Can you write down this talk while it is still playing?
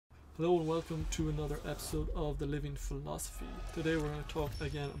Hello and welcome to another episode of The Living Philosophy. Today we're going to talk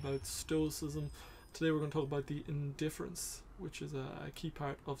again about Stoicism. Today we're going to talk about the indifferents, which is a key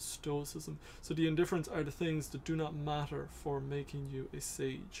part of Stoicism. So the indifferents are the things that do not matter for making you a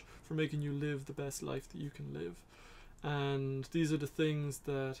sage, for making you live the best life that you can live. And these are the things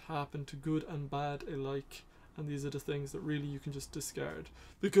that happen to good and bad alike. And these are the things that really you can just discard.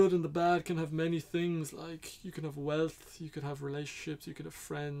 The good and the bad can have many things, like you can have wealth, you could have relationships, you could have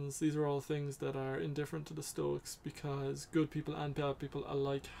friends. These are all things that are indifferent to the Stoics because good people and bad people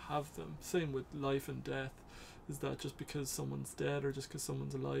alike have them. Same with life and death, is that just because someone's dead or just because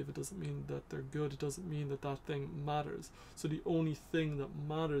someone's alive, it doesn't mean that they're good. It doesn't mean that that thing matters. So the only thing that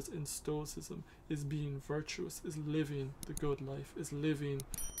matters in Stoicism is being virtuous, is living the good life, is living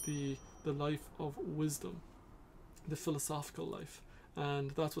the life of wisdom, the philosophical life.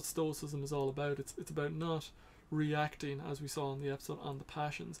 And that's what Stoicism is all about. It's about not reacting, as we saw in the episode on the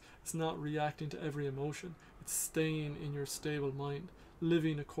passions. It's not reacting to every emotion. It's staying in your stable mind,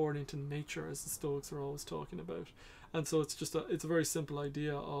 living according to nature, as the Stoics are always talking about. And so it's a very simple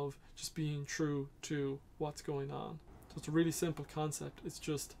idea of just being true to what's going on. So it's a really simple concept. It's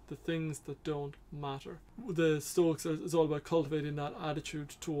just the things that don't matter. The Stoics is all about cultivating that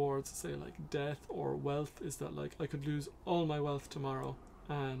attitude towards, say, like death or wealth. Is that like I could lose all my wealth tomorrow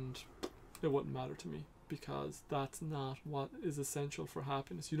and it wouldn't matter to me, because that's not what is essential for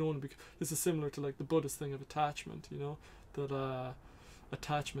happiness. You don't want to be. This is similar to like the Buddhist thing of attachment. You know that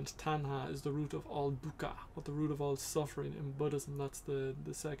attachment, tanha, is the root of all dukkha, or the root of all suffering in Buddhism. That's the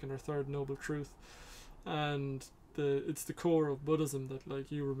second or third noble truth, and it's the core of Buddhism that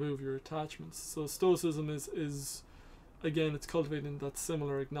like you remove your attachments. So Stoicism is again, it's cultivating that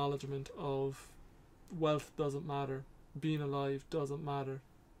similar acknowledgement of wealth doesn't matter, being alive doesn't matter,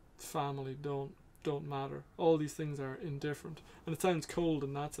 family don't matter. All these things are indifferent, and it sounds cold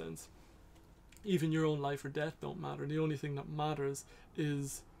in that sense. Even your own life or death don't matter. The only thing that matters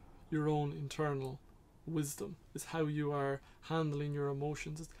is your own internal wisdom, is how you are handling your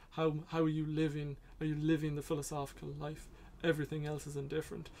emotions, is how are you living. Are you living the philosophical life? Everything else is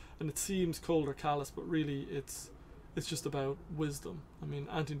indifferent, and it seems cold or callous, but really it's just about wisdom. I mean,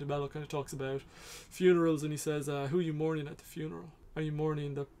 Anthony de Mello kind of talks about funerals, and he says, who are you mourning at the funeral? Are you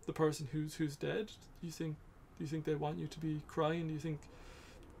mourning the person who's dead? Do you think they want you to be crying? Do you think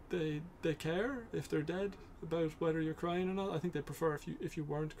they care if they're dead about whether you're crying or not? I think they prefer if you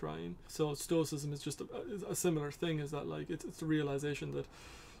weren't crying. So Stoicism is just a similar thing, is that like it's the realization that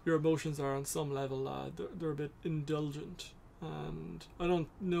your emotions are on some level they're a bit indulgent, and I don't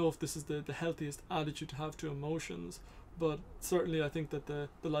know if this is the healthiest attitude to have to emotions, but certainly I think that the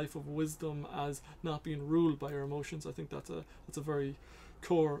life of wisdom as not being ruled by your emotions, I think that's a very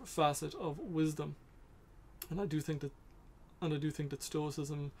core facet of wisdom, and I do think that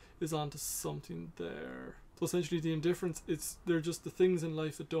Stoicism is onto something there. So essentially the indifference, they're just the things in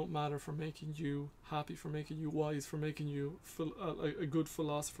life that don't matter for making you happy, for making you wise, for making you a good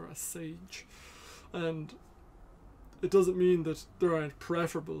philosopher, a sage. And it doesn't mean that there aren't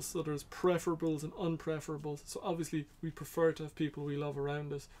preferables. So there's preferables and unpreferables. So obviously we prefer to have people we love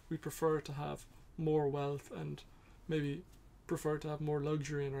around us. We prefer to have more wealth and maybe prefer to have more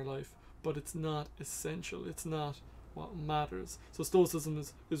luxury in our life. But it's not essential. It's not what matters. So Stoicism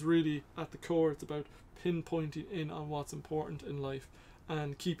is really at the core. It's about pinpointing in on what's important in life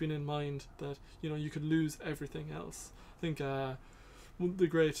and keeping in mind that you could lose everything else. I think the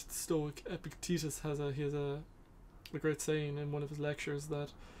great Stoic Epictetus has a great saying in one of his lectures that,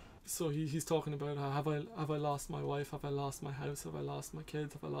 so he's talking about have I lost my wife, have I lost my house, have I lost my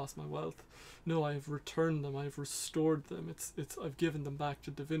kids, have I lost my wealth? No, I've returned them, I've restored them. It's I've given them back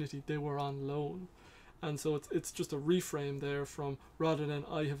to divinity. They were on loan. And so it's just a reframe there from, rather than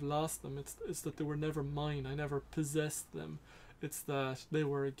I have lost them, it's that they were never mine, I never possessed them. It's that they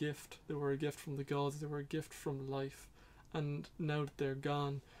were a gift. They were a gift from the gods, they were a gift from life. And now that they're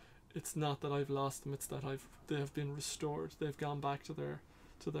gone, it's not that I've lost them, it's that they have been restored. They've gone back to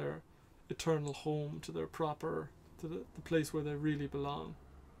their eternal home, to the place where they really belong.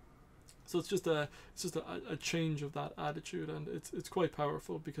 So it's just a change of that attitude, and it's quite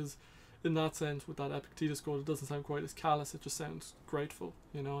powerful, because in that sense, with that Epictetus quote, it doesn't sound quite as callous, it just sounds grateful,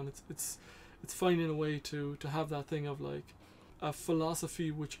 and it's finding a way to have that thing of like a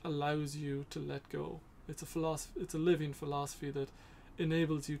philosophy which allows you to let go. It's a living philosophy that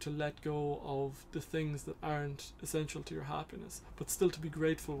enables you to let go of the things that aren't essential to your happiness, but still to be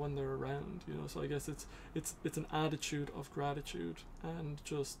grateful when they're around, so I guess it's an attitude of gratitude and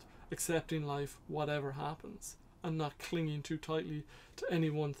just accepting life whatever happens. and not clinging too tightly to any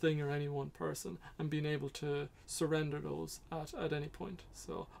one thing or any one person, and being able to surrender those at any point.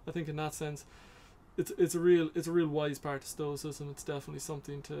 So I think in that sense, it's a real wise part of Stoicism. It's definitely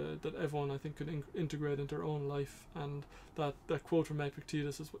something that everyone, I think, could integrate into their own life. And that quote from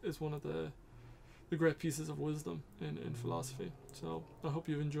Epictetus is one of the great pieces of wisdom in philosophy. So I hope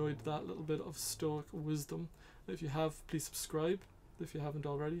you've enjoyed that little bit of Stoic wisdom. If you have, please subscribe if you haven't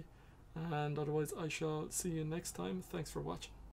already. And otherwise, I shall see you next time. Thanks for watching.